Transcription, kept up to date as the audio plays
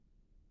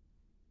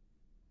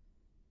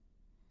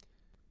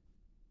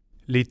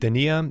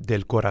Letanía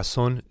del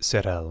corazón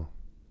cerrado.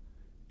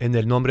 En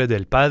el nombre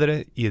del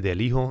Padre, y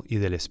del Hijo, y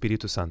del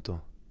Espíritu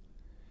Santo.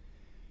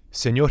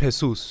 Señor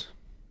Jesús,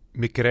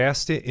 me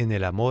creaste en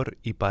el amor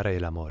y para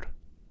el amor.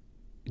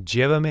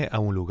 Llévame a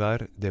un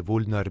lugar de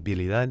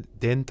vulnerabilidad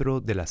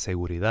dentro de la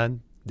seguridad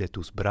de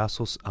tus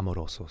brazos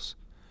amorosos.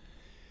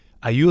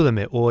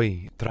 Ayúdame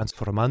hoy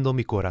transformando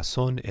mi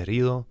corazón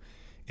herido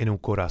en un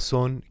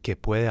corazón que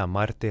puede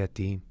amarte a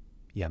ti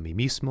y a mí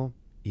mismo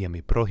y a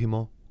mi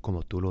prójimo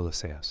como tú lo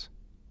deseas.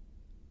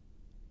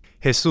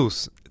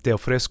 Jesús, te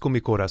ofrezco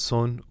mi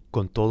corazón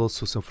con todos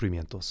sus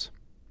sufrimientos.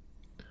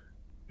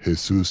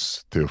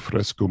 Jesús, te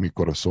ofrezco mi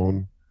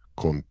corazón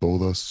con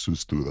todas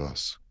sus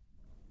dudas.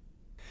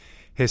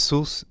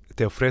 Jesús,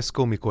 te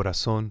ofrezco mi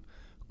corazón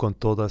con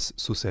todas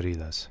sus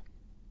heridas.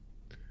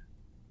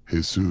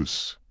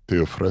 Jesús, te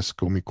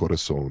ofrezco mi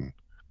corazón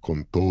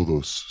con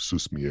todos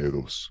sus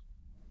miedos.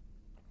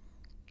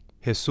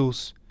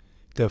 Jesús,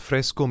 te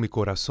ofrezco mi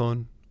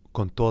corazón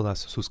con todas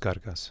sus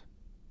cargas.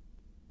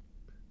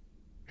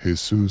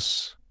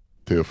 Jesús,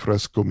 te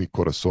ofrezco mi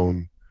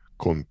corazón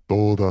con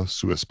toda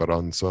su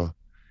esperanza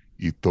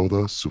y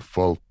toda su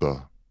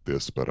falta de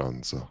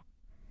esperanza.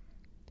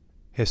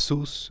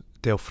 Jesús,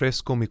 te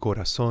ofrezco mi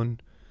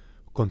corazón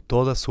con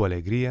toda su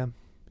alegría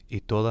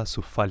y toda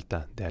su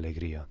falta de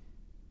alegría.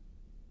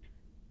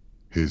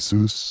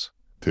 Jesús,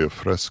 te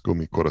ofrezco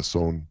mi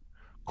corazón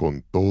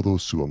con todo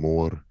su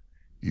amor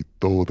y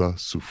toda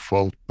su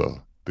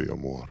falta de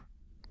amor.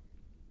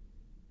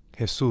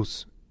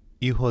 Jesús,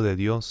 Hijo de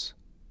Dios,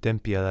 ten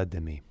piedad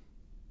de mí.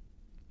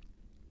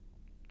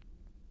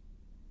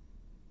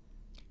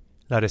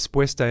 La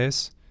respuesta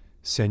es,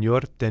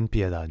 Señor, ten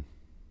piedad.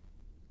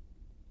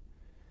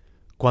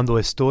 Cuando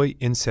estoy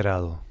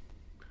encerrado,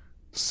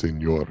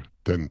 Señor,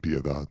 ten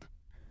piedad.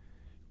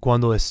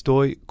 cuando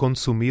estoy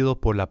consumido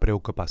por la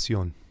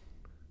preocupación,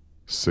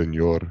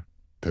 Señor,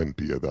 ten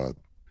piedad.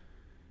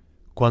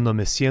 cuando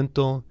me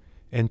siento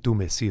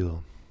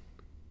entumecido,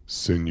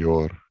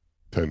 Señor,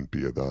 ten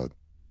piedad.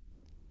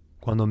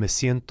 cuando me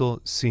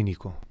siento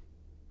cínico,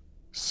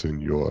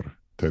 Señor,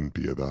 ten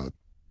piedad.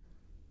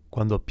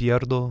 cuando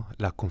pierdo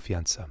la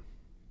confianza,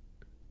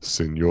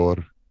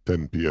 Señor,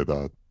 ten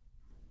piedad.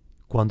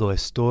 cuando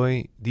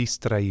estoy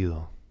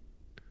distraído,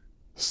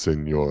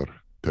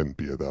 Señor, ten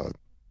piedad.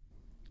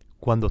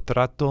 cuando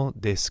trato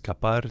de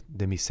escapar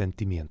de mis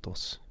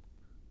sentimientos,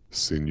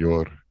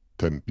 Señor,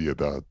 ten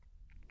piedad.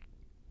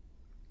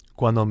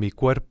 cuando mi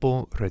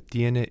cuerpo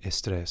retiene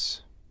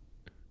estrés,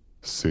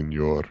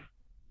 Señor,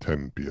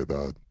 ten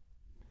piedad.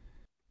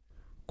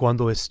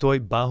 cuando estoy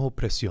bajo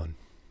presión,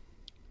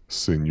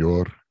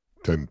 Señor,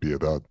 ten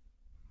piedad.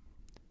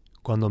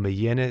 cuando me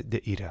llene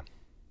de ira,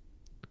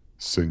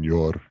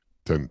 Señor,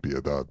 ten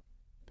piedad.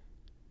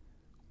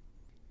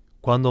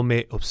 cuando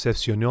me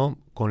obsesionó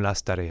con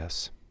las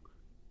tareas,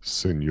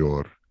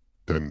 Señor,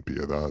 ten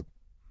piedad.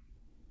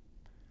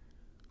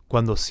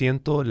 cuando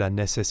siento la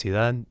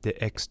necesidad de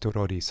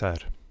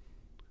exteriorizar,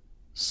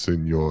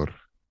 Señor,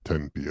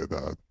 ten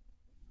piedad.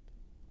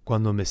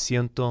 cuando me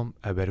siento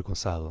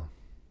avergonzado,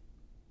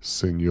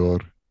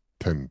 Señor,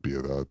 ten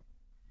piedad.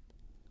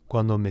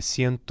 cuando me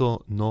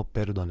siento no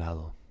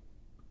perdonado.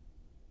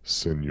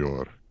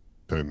 Señor,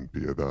 ten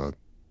piedad.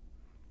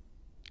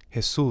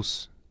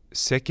 Jesús,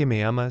 sé que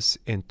me amas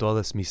en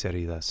todas mis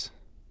heridas.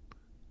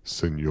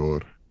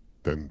 Señor,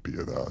 ten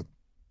piedad.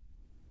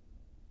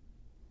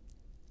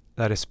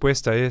 La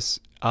respuesta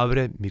es,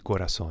 abre mi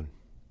corazón.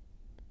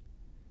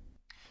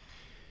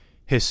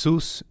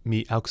 Jesús,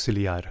 mi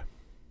auxiliar.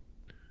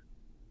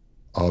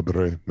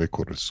 Abre mi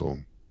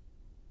corazón.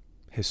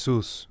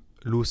 Jesús,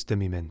 luz de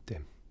mi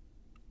mente.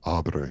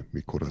 Abre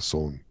mi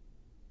corazón.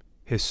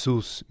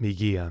 Jesús, mi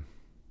guía.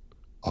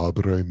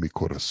 Abre mi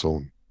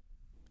corazón.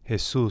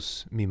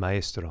 Jesús, mi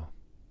maestro.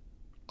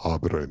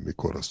 Abre mi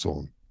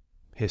corazón.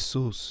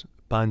 Jesús,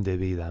 pan de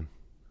vida.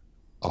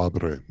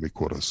 Abre mi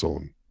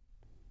corazón.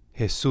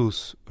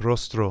 Jesús,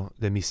 rostro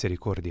de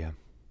misericordia.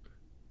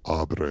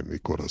 Abre mi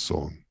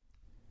corazón.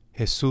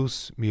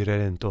 Jesús, mi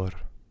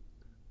redentor.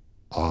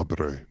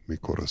 Abre mi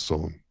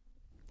corazón.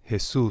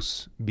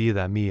 Jesús,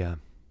 vida mía.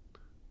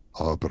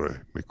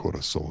 Abre mi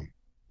corazón.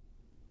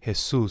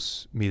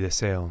 Jesús, mi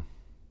deseo.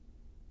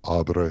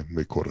 Abre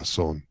mi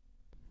corazón.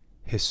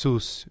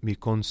 Jesús, mi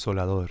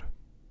consolador.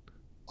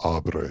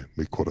 Abre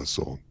mi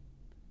corazón.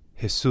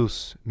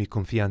 Jesús, mi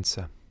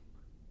confianza.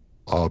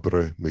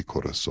 Abre mi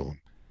corazón.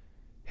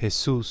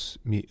 Jesús,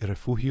 mi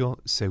refugio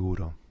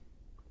seguro.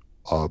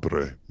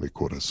 Abre mi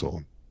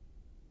corazón.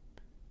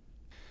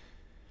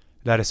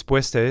 La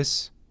respuesta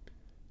es,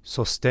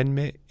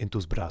 sosténme en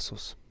tus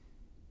brazos.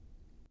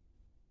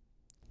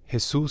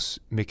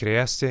 Jesús, me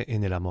creaste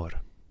en el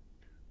amor.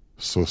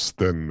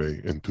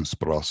 Sosténme en tus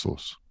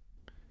brazos.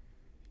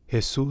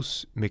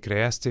 Jesús, me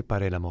creaste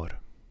para el amor.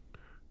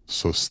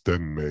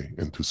 Sosténme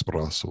en tus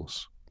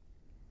brazos.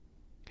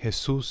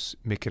 Jesús,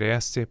 me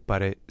creaste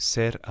para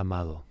ser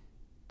amado.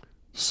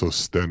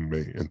 Sosténme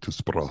en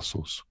tus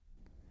brazos.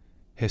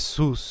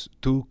 Jesús,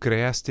 tú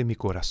creaste mi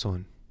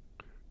corazón.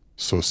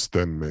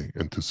 Sosténme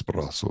en tus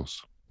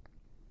brazos.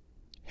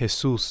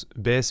 Jesús,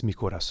 ves mi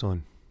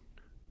corazón.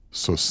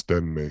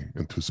 Sosténme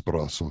en tus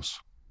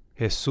brazos.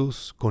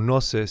 Jesús,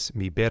 conoces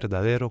mi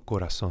verdadero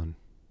corazón.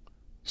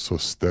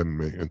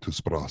 Sosténme en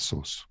tus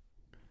brazos.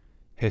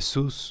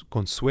 Jesús,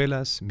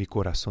 consuelas mi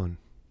corazón.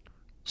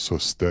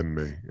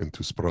 Sosténme en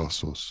tus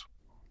brazos.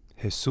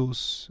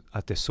 Jesús,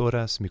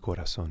 atesoras mi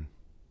corazón.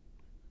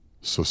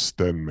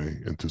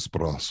 Sosténme en tus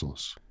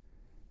brazos.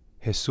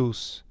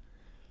 Jesús,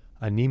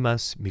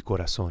 animas mi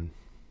corazón.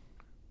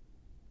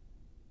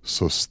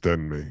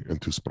 Sosténme en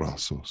tus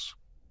brazos.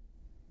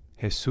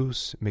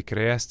 Jesús, me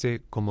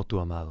creaste como tu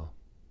amado.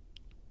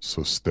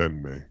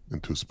 Sosténme en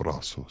tus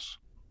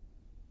brazos.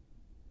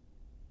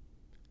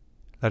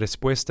 La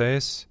respuesta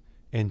es,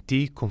 en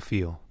ti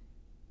confío.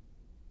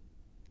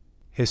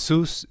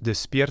 Jesús,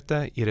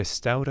 despierta y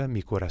restaura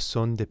mi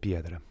corazón de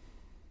piedra.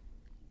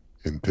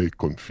 En ti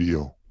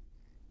confío.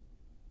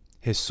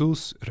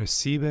 Jesús,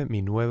 recibe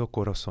mi nuevo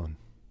corazón.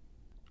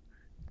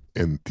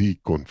 En ti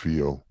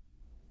confío.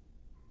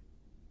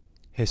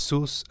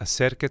 Jesús,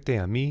 acércate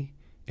a mí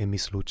en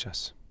mis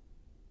luchas.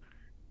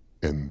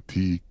 En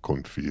ti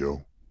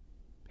confío.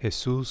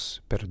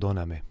 Jesús,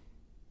 perdóname.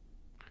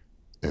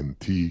 En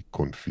ti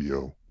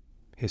confío.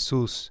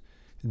 Jesús,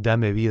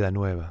 dame vida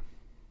nueva.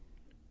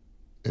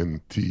 En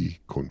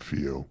ti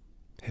confío.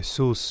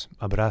 Jesús,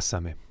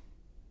 abrázame.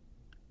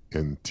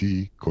 En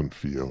ti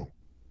confío.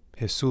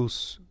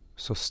 Jesús,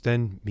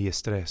 sostén mi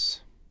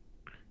estrés.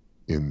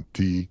 En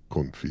ti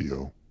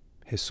confío.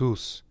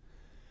 Jesús,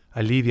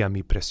 alivia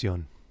mi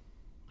presión.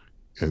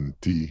 En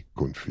ti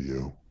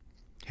confío.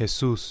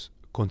 Jesús,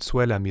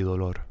 consuela mi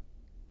dolor.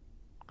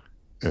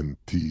 En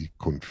ti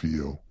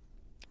confío.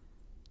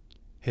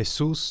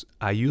 Jesús,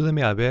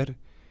 ayúdame a ver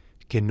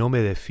que no me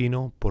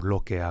defino por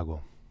lo que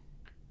hago.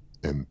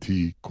 En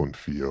ti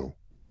confío.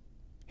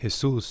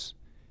 Jesús,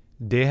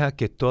 deja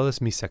que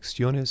todas mis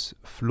acciones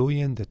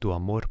fluyan de tu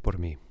amor por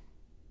mí.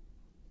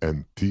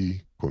 En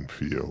ti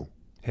confío.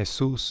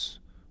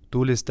 Jesús,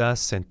 tú les das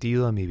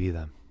sentido a mi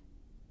vida.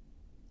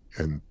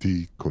 En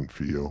ti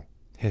confío.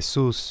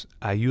 Jesús,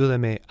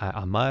 ayúdame a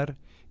amar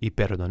y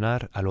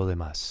perdonar a los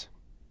demás.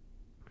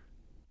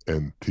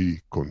 En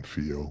ti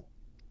confío.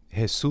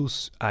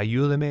 Jesús,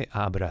 ayúdame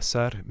a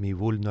abrazar mi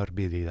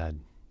vulnerabilidad.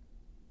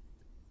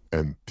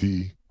 En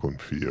ti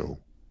confío.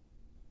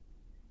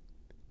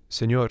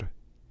 Señor,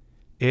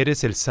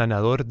 eres el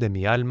sanador de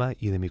mi alma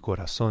y de mi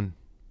corazón.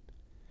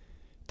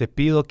 Te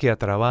pido que a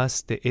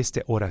través de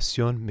esta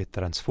oración me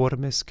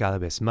transformes cada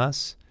vez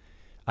más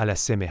a la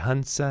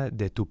semejanza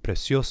de tu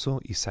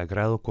precioso y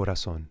sagrado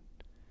corazón.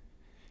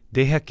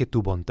 Deja que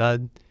tu bondad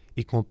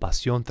y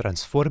compasión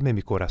transforme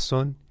mi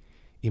corazón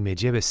y me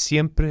lleve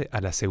siempre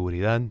a la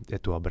seguridad de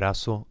tu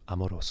abrazo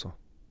amoroso.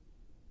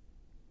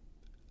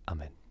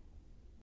 Amén.